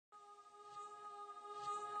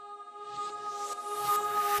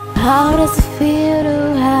How does it feel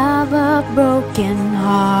to have a broken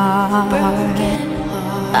heart?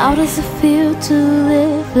 How does it feel to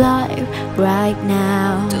live life right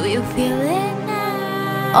now? Do you feel it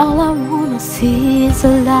now? All I wanna see is a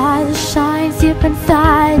light that shines deep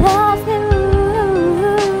inside of you.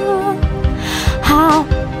 How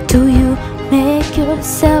do you make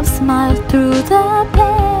yourself smile through the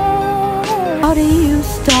pain? How do you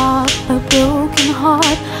stop a broken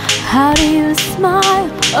heart? How do you smile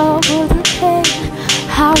over the pain?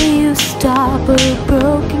 How do you stop a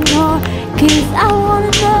broken heart? 'Cause I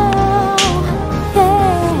wanna know,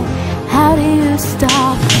 yeah. How do you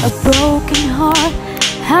stop a broken heart?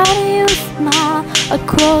 How do you smile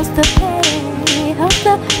across the pain of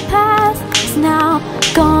the past? It's now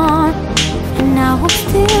gone, and now I'm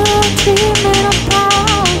still dreaming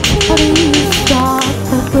about you. How do you stop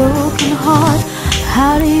a broken heart?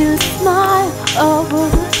 How do you smile over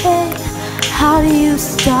the pain? How do you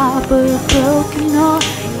stop a broken heart?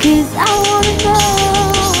 'Cause I wanna know,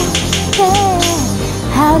 yeah.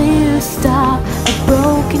 How do you stop a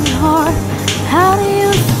broken heart? How do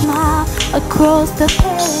you smile across the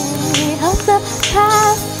pain of the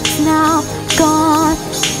past? It's now gone,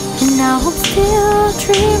 and now I'm still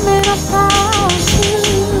dreaming about you.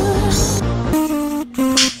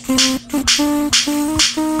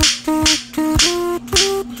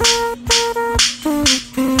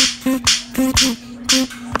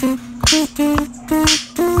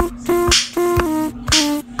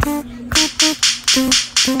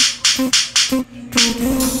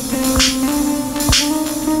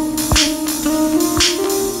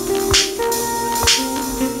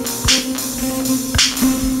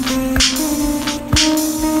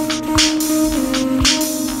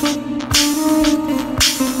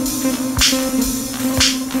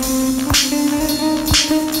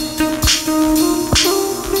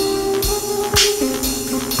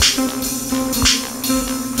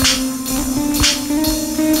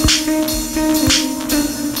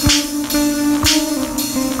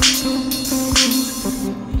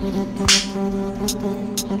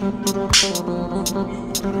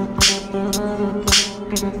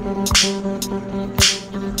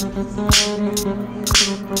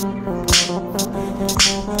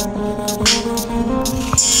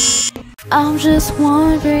 I'm just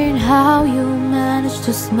wondering how you manage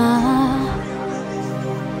to smile.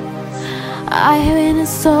 I've been in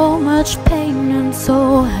so much pain and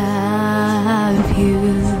so have you.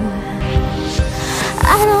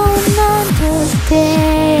 I don't understand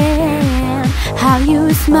how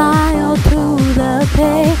you smile through the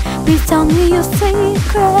pain. Please tell me your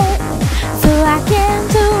secret so I can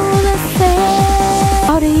do the same.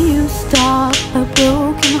 How do you stop a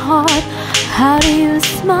broken heart? How do you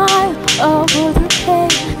smile over the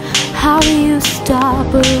pain? How do you stop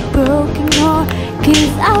a broken heart?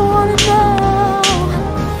 'Cause I wanna know,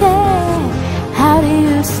 yeah. How do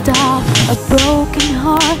you stop a broken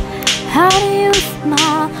heart? How do you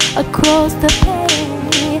smile across the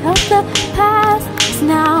pain of the past? It's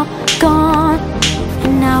now gone,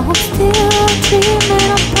 and now I'm still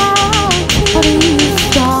dreaming about you. How do you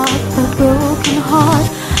stop a broken heart?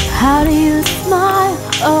 How do you smile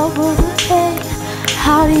over the pain?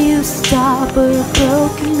 How do you stop a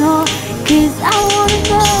broken heart? 'Cause I wanna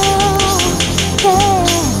know, yeah.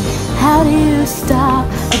 How do you stop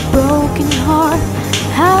a broken heart?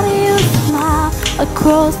 How do you smile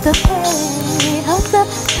across the pain of the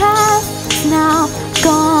past? It's now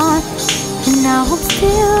gone, and now I'm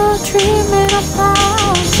still dreaming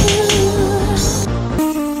about you.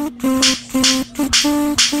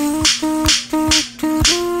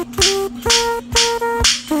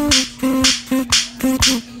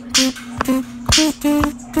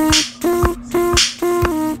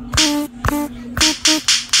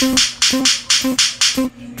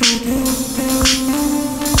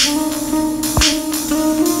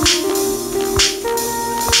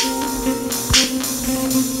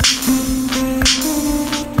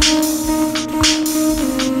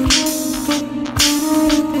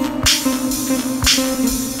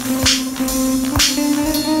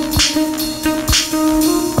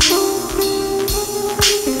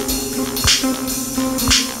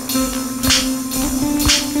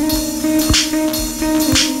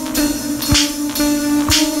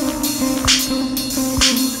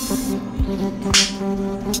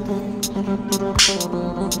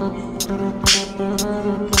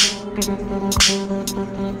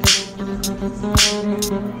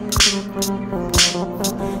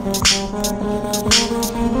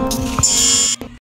 Cascada-how.